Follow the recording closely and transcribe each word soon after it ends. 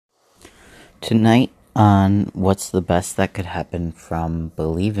Tonight, on what's the best that could happen from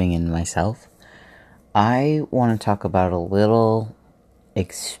believing in myself, I want to talk about a little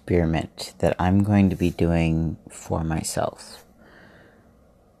experiment that I'm going to be doing for myself.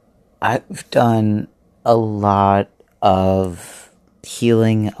 I've done a lot of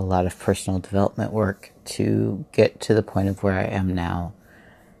healing, a lot of personal development work to get to the point of where I am now.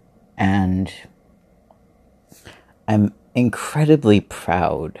 And I'm incredibly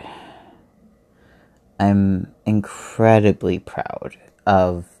proud. I'm incredibly proud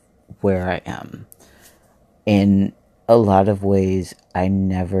of where I am. In a lot of ways, I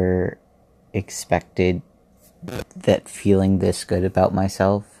never expected that feeling this good about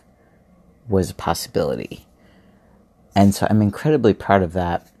myself was a possibility. And so I'm incredibly proud of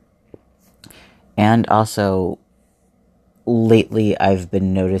that. And also, lately I've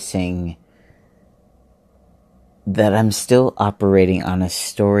been noticing that I'm still operating on a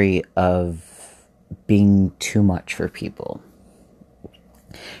story of being too much for people.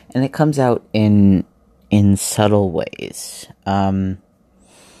 And it comes out in subtle ways. It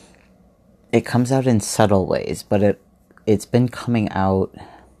comes out in subtle ways, but it's been coming out,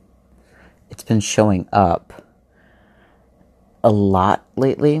 it's been showing up a lot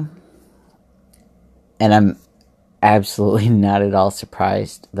lately. And I'm absolutely not at all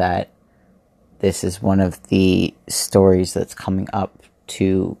surprised that this is one of the stories that's coming up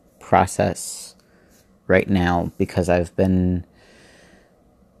to process right now, because I've been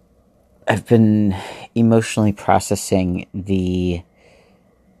emotionally processing the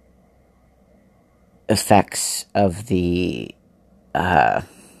effects of the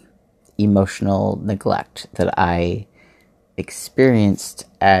emotional neglect that I experienced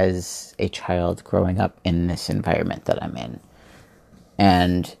as a child growing up in this environment that I'm in.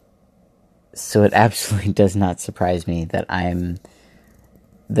 And so it absolutely does not surprise me that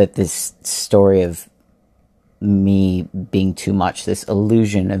this story of me being too much, this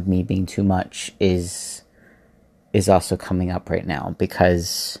illusion of me being too much is also coming up right now,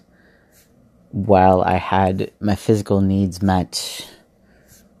 because while I had my physical needs met,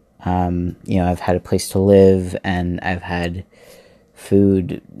 I've had a place to live and I've had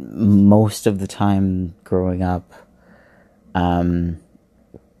food most of the time growing up. I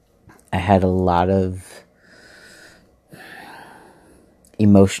had a lot of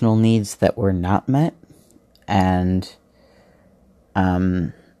emotional needs that were not met, and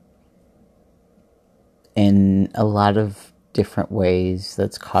in a lot of different ways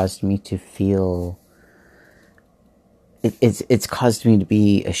that's caused me to feel it's caused me to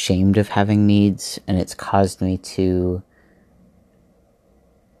be ashamed of having needs, and it's caused me to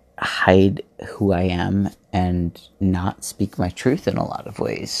hide who I am and not speak my truth in a lot of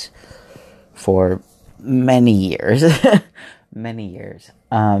ways for many years. Many years.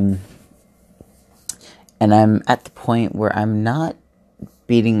 And I'm at the point where I'm not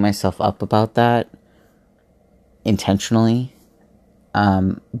beating myself up about that intentionally.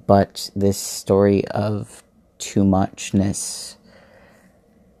 But this story of too muchness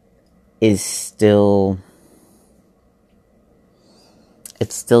is still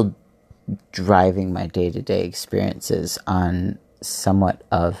driving my day-to-day experiences on somewhat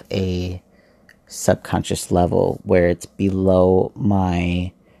of a subconscious level, where it's below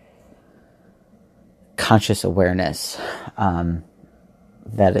my conscious awareness,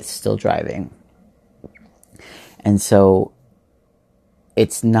 that it's still driving. And so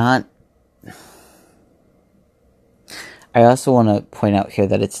it's not, I also want to point out here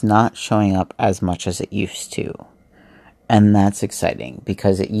that it's not showing up as much as it used to. And that's exciting,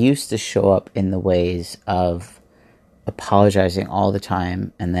 because it used to show up in the ways of apologizing all the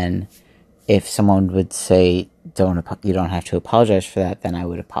time, and then if someone would say, you don't have to apologize for that, then I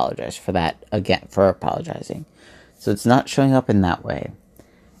would apologize for that again, for apologizing. So it's not showing up in that way.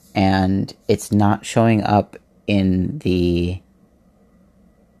 And it's not showing up in the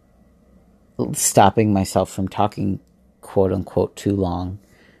stopping myself from talking, quote unquote, too long,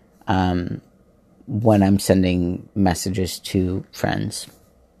 when I'm sending messages to friends.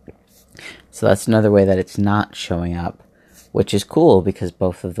 So that's another way that it's not showing up, which is cool, because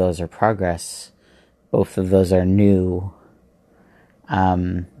both of those are progress. Both of those are new.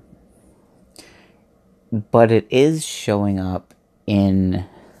 But it is showing up in...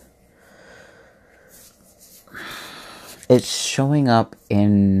 It's showing up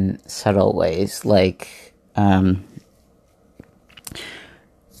in subtle ways, like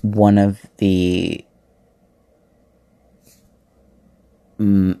one of the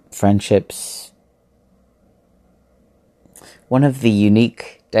friendships, one of the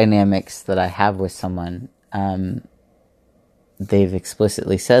unique dynamics that I have with someone they've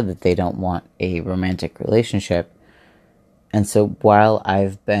explicitly said that they don't want a romantic relationship. And so while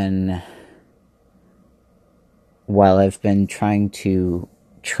I've been trying to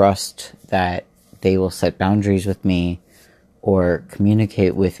trust that they will set boundaries with me or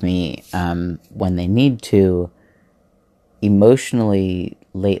communicate with me when they need to, emotionally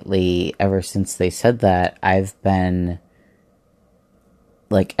lately, ever since they said that, I've been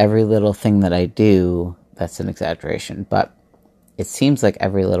like, every little thing that I do, that's an exaggeration, but it seems like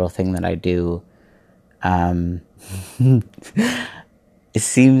every little thing that I do, it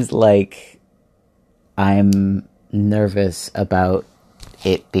seems like I'm nervous about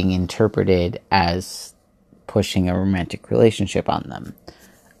it being interpreted as pushing a romantic relationship on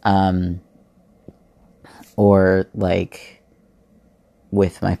them. Or like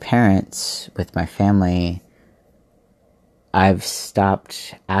with my parents, with my family, I've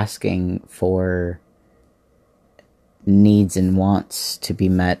stopped asking for needs and wants to be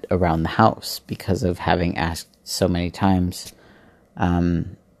met around the house because of having asked so many times,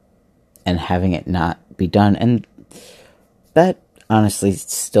 and having it not be done. And that honestly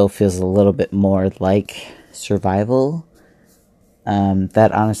still feels a little bit more like survival.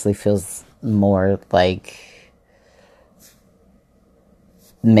 That honestly feels more like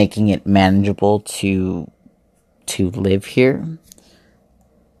making it manageable to live here.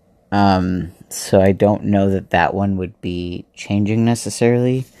 So I don't know that one would be changing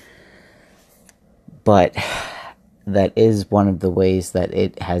necessarily, but that is one of the ways that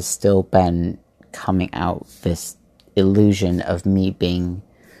it has still been coming out, this illusion of me being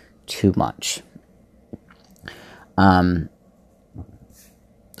too much.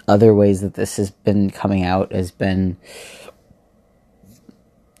 Other ways that this has been coming out has been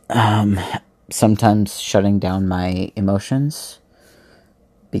sometimes shutting down my emotions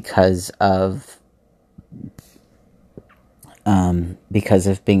because of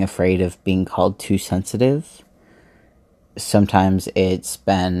being afraid of being called too sensitive. Sometimes it's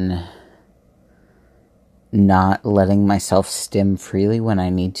been not letting myself stim freely when I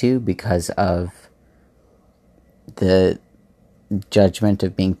need to because of the judgment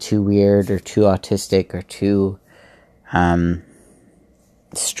of being too weird or too autistic or too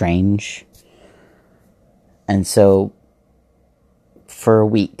strange. And so for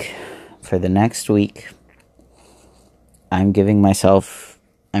the next week, I'm gonna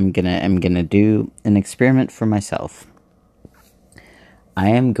do an experiment for myself. I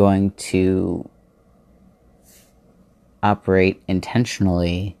am going to operate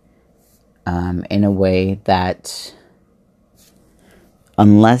intentionally in a way that,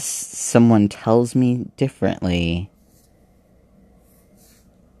 unless someone tells me differently,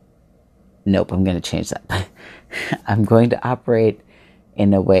 nope, I'm going to change that. I'm going to operate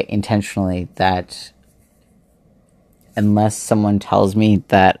in a way intentionally that, unless someone tells me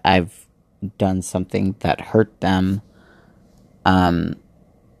that I've done something that hurt them,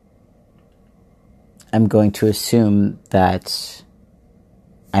 I'm going to assume that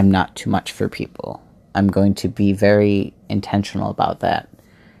I'm not too much for people. I'm going to be very intentional about that.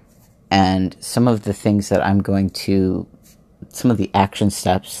 And some of the action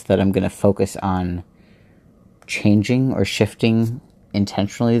steps that I'm going to focus on changing or shifting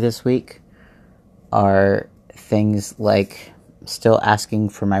intentionally this week are things like still asking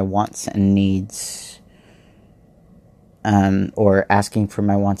for my wants and needs, or asking for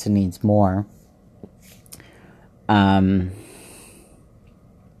my wants and needs more.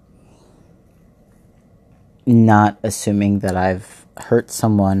 Not assuming that I've hurt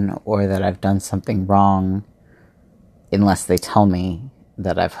someone or that I've done something wrong unless they tell me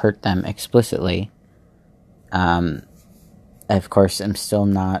that I've hurt them explicitly. Of course, I'm still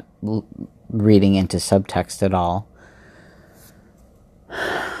not reading into subtext at all.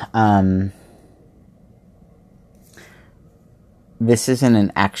 This isn't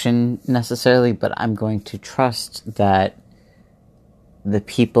an action necessarily, but I'm going to trust that the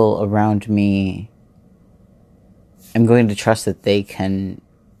people around me, I'm going to trust that they can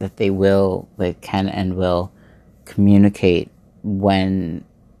and will communicate when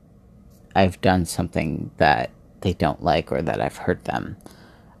I've done something that they don't like or that I've hurt them.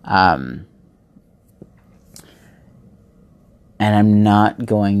 And I'm not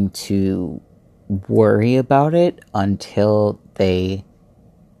going to worry about it until they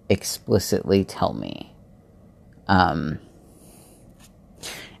explicitly tell me. And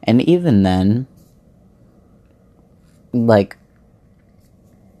even then, like,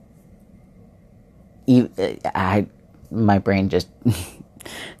 my brain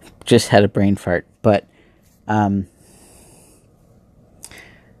just had a brain fart, but I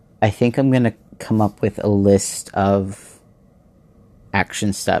think I'm gonna come up with a list of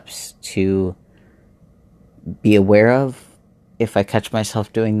action steps to be aware of if I catch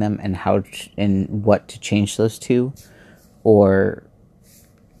myself doing them, and and what to change those to, or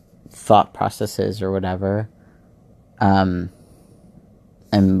thought processes or whatever, and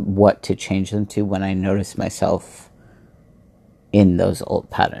what to change them to when I notice myself in those old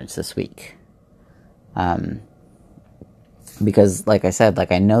patterns this week. Because like I said,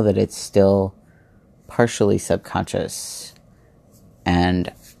 like I know that it's still partially subconscious,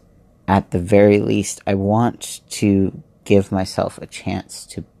 and at the very least, I want to give myself a chance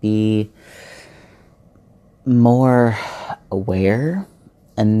to be more aware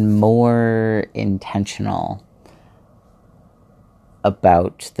and more intentional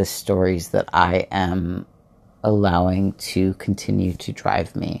about the stories that I am allowing to continue to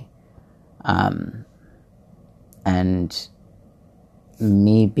drive me. And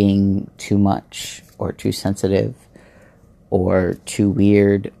me being too much or too sensitive or too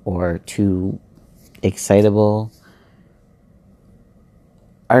weird or too excitable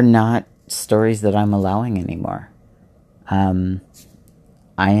are not stories that I'm allowing anymore. I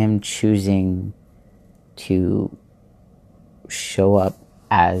am choosing to show up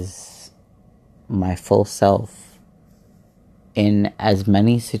as my full self in as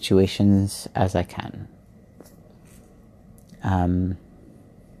many situations as I can. And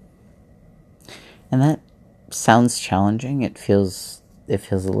that sounds challenging. It feels a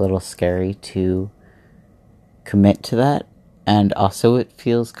little scary to commit to that, and also it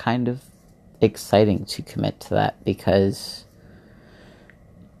feels kind of exciting to commit to that, because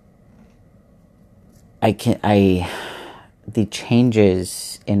the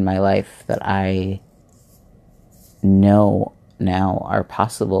changes in my life that I know now are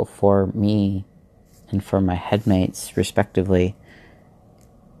possible for me and for my headmates, respectively,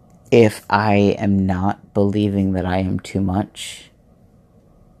 if I am not believing that I am too much,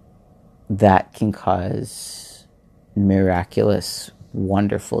 that can cause miraculous,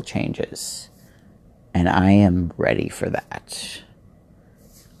 wonderful changes. And I am ready for that.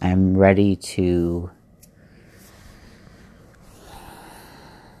 I'm ready to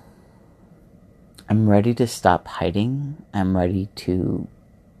stop hiding. I'm ready to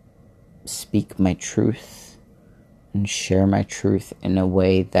speak my truth and share my truth in a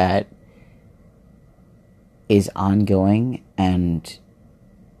way that is ongoing and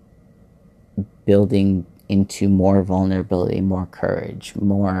building into more vulnerability, more courage,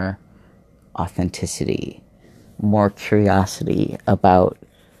 more authenticity, more curiosity about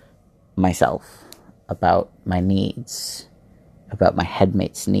myself, about my needs, about my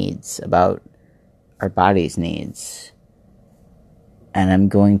headmates' needs, about our body's needs. And I'm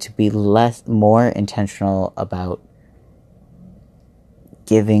going to be more intentional about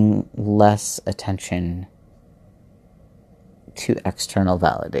giving less attention to external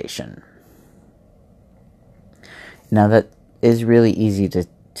validation. Now, that is really easy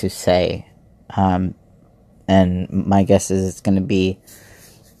to say, and my guess is it's going to be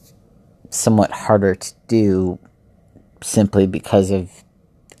somewhat harder to do, simply because of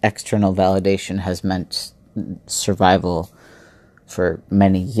external validation has meant survival for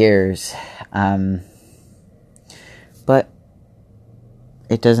many years. But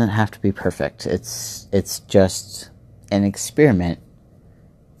it doesn't have to be perfect. It's just an experiment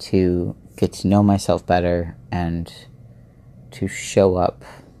to get to know myself better and to show up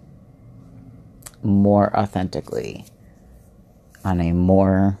more authentically on a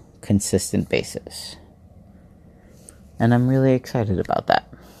more consistent basis. And I'm really excited about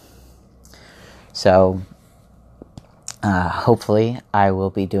that. So, hopefully I will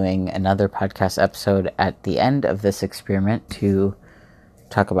be doing another podcast episode at the end of this experiment to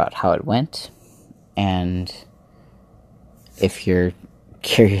talk about how it went. And if you're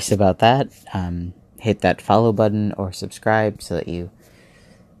curious about that, hit that follow button or subscribe so that you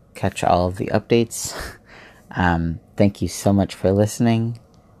catch all of the updates. Thank you so much for listening.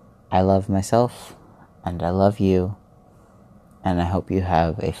 I love myself, and I love you, and I hope you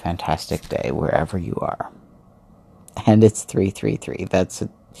have a fantastic day wherever you are. And it's 333. That's a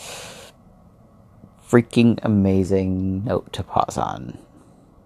freaking amazing note to pause on.